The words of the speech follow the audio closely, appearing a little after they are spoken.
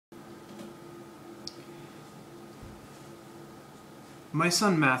My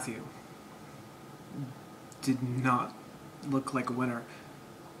son Matthew did not look like a winner.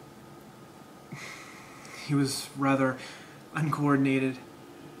 He was rather uncoordinated,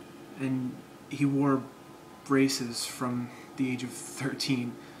 and he wore braces from the age of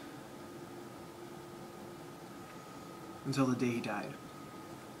 13 until the day he died.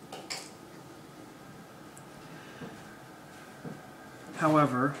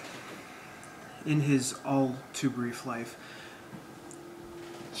 However, in his all too brief life,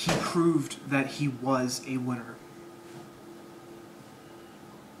 he proved that he was a winner.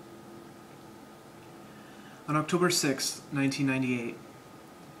 On October 6, 1998,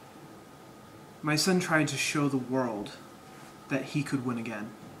 my son tried to show the world that he could win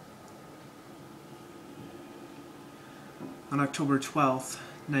again. On October 12th,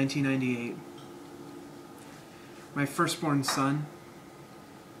 1998, my firstborn son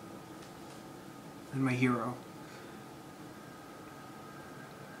and my hero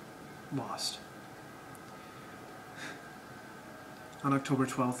lost. On October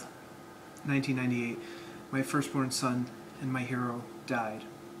 12th, 1998, my firstborn son and my hero died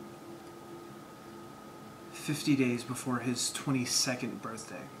 50 days before his 22nd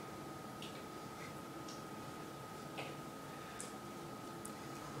birthday.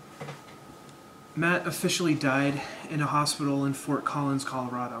 Matt officially died in a hospital in Fort Collins,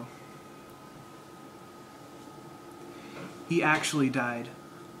 Colorado. He actually died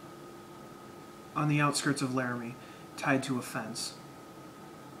on the outskirts of Laramie, tied to a fence.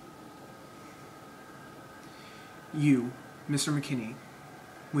 You, Mr. McKinney,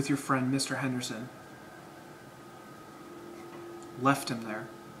 with your friend Mr. Henderson, left him there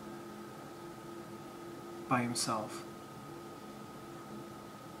by himself.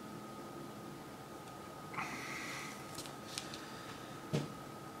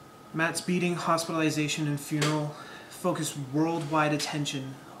 Matt's beating, hospitalization, and funeral focused worldwide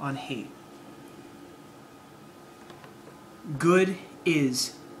attention on hate. Good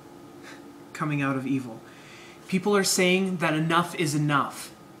is coming out of evil. People are saying that enough is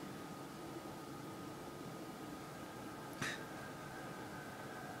enough.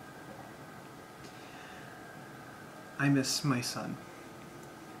 I miss my son.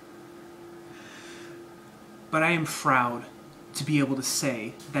 But I am proud to be able to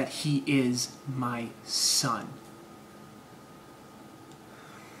say that he is my son.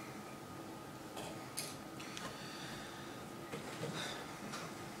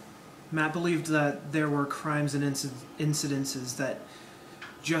 Matt believed that there were crimes and incidences that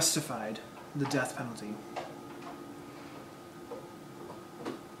justified the death penalty.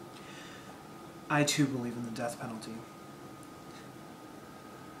 I too believe in the death penalty.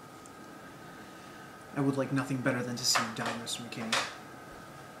 I would like nothing better than to see you die, Mr. McKinney.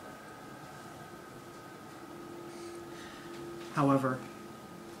 However,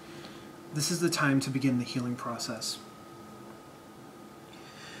 this is the time to begin the healing process.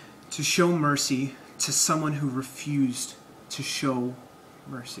 To show mercy to someone who refused to show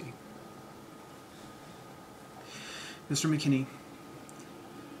mercy. Mr. McKinney,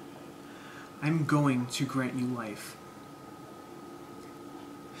 I'm going to grant you life.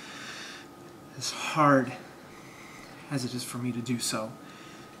 As hard as it is for me to do so,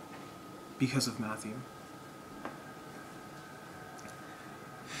 because of Matthew.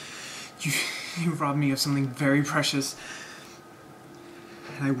 You robbed me of something very precious,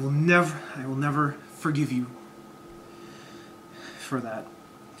 and I will never forgive you for that.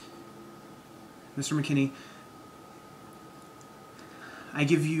 Mr. McKinney, I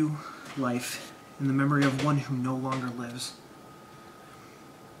give you life in the memory of one who no longer lives.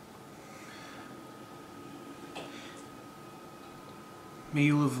 May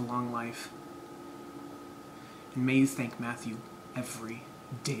you live a long life, and may you thank Matthew every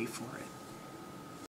day for it.